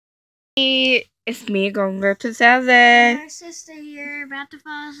It's me going to 7. My sister here, about to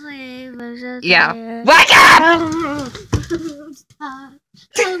fall asleep. Yeah. Wake up! Stop.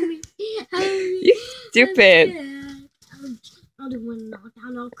 Help me. Help me. You stupid. I'll do one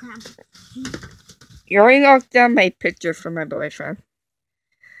knockdown, all crap. You already knocked down my picture from my boyfriend.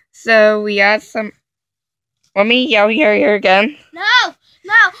 So we have some. Let me yell here again. No.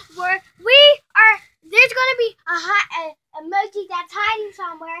 There's gonna be a emoji that's hiding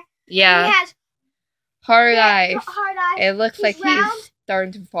somewhere. Yeah. He has hard eyes. Hard eyes. It looks like round, he's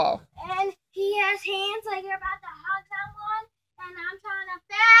starting to fall. And he has hands like you're about to hug someone. And I'm trying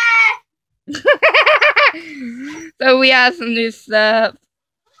to So we have some new stuff.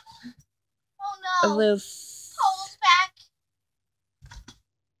 Oh no. A little. Hold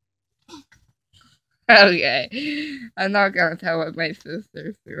back. Okay. I'm not gonna tell what my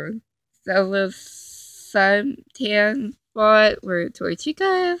sister's doing. So a little suntan spot where Toy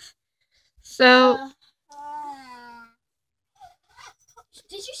Chica is. So.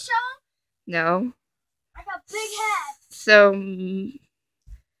 Did you show him? No. I got big head.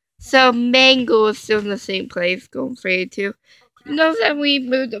 So Mango is still in the same place, going for you too. Okay. Notice that we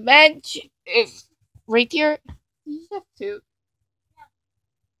moved the bench. It's right here. You have to.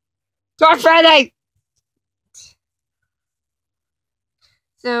 Talk Friday!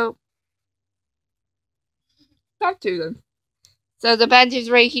 So, talk to them. So the bench is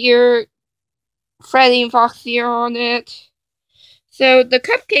right here. Freddy and Foxy are on it. So the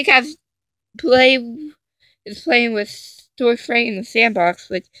cupcake is playing with Toy Freddy in the sandbox,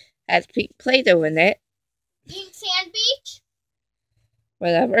 which has pink Play-Doh in it. Pink sand beach?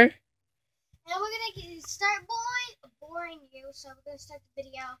 Whatever. And we're gonna start boring you, so we're gonna start the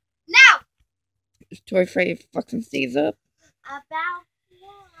video now! Toy Freddy fucking stays up. About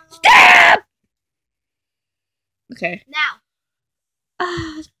now. Stop! Okay. Now.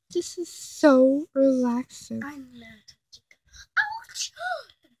 This is so relaxing. I know. Ouch!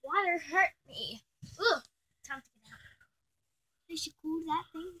 The water hurt me. Ugh. Time to get out. I should cool that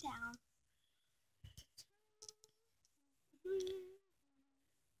thing down. Here we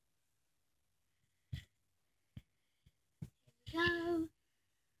go.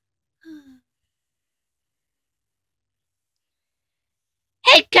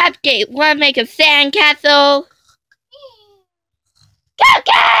 Hey, Cupcake, wanna make a sandcastle?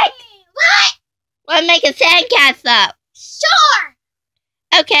 Cupcake! What? Wanna make a sandcastle? Sure!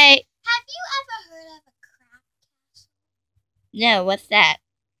 Okay. Have you ever heard of a crab castle? No, what's that?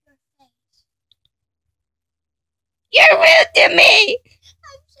 Your face. You're rude to me!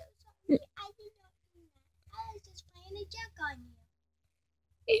 I'm so sorry. I did not mean that. I was just playing a joke on you.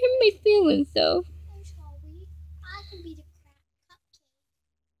 You hurt my feelings, though. I'm sorry. I can be the crab cupcake.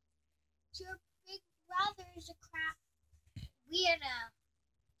 Your big brother is a crab weirdo.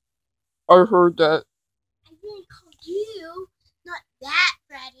 I heard that. I didn't call you. Not that,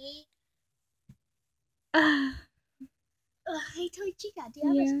 Freddy. Hey, Toy Chica, do you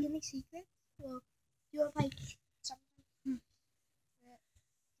have any secrets? Well, do you have like something? Do you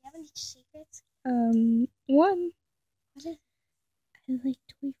have any secrets? One. What is it? I like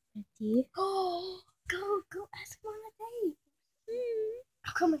Toy Freddy. Oh, go ask him on a date.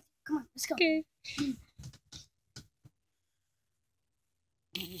 Oh, come on, let's go. Okay.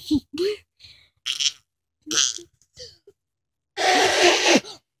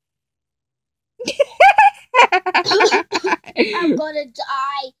 I'm gonna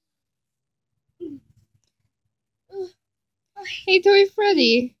die. Hey, Toy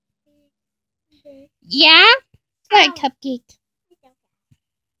Freddy. Okay. Yeah? Hi, Ow. Cupcake.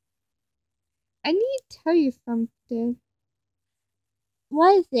 I need to tell you something.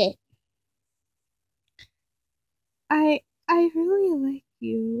 What is it? I really like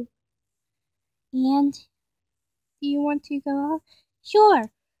you. And do you want to go out?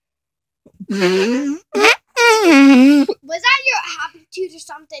 Sure. Was that your attitude or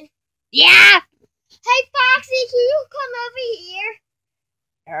something? Yeah. Hey, Foxy, can you come over here?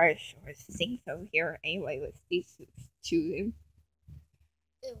 Alright, sure. Things over here anyway with these shooting.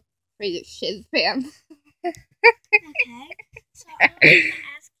 Ew. For the shiz fam. Okay. So I'm gonna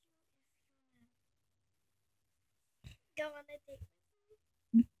ask you go on a date.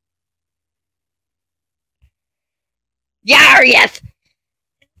 Yeah or yes?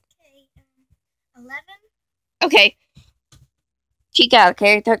 Okay, 11? Okay. Chica,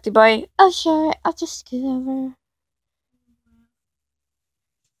 okay, talk to boy. Oh sure, I'll just get over.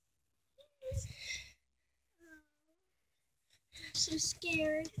 I'm so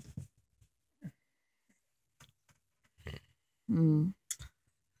scared.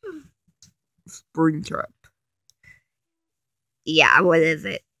 Springtrap. Yeah, what is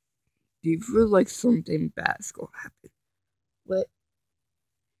it? Do you feel like something bad's gonna happen? What?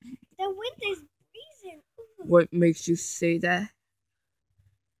 The wind is freezing. What makes you say that?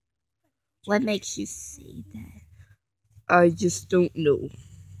 What makes you say that? I just don't know.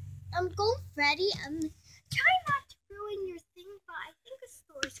 I'm going, Freddy. I'm trying not to ruin your thing, but I think a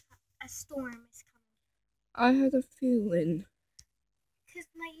storm is coming. I had a feeling. Because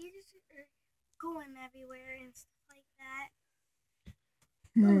my ears are going everywhere and stuff like that.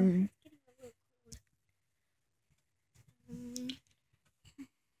 Oh, it's getting a little cold.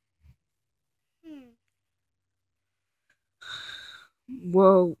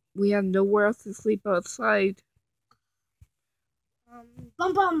 Well, we have nowhere else to sleep outside.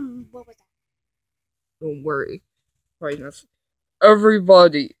 Bum bum. What was that? Don't worry.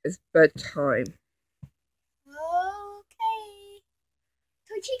 Everybody, it's bedtime. Okay.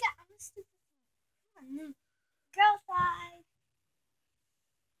 Tochiga, I'm a stupid. Come on, girl side.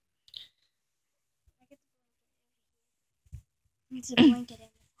 I get the blanket in.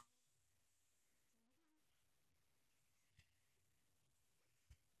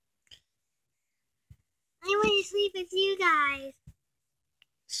 I want to sleep with you guys.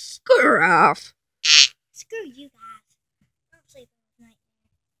 Screw off. Screw you guys. I'm sleeping with night.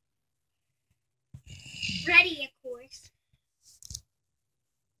 Ready, of course.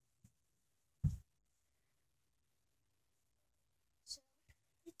 So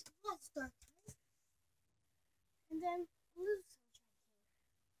it was dark time, and then blue sunshine came.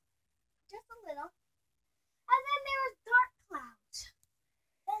 Just a little.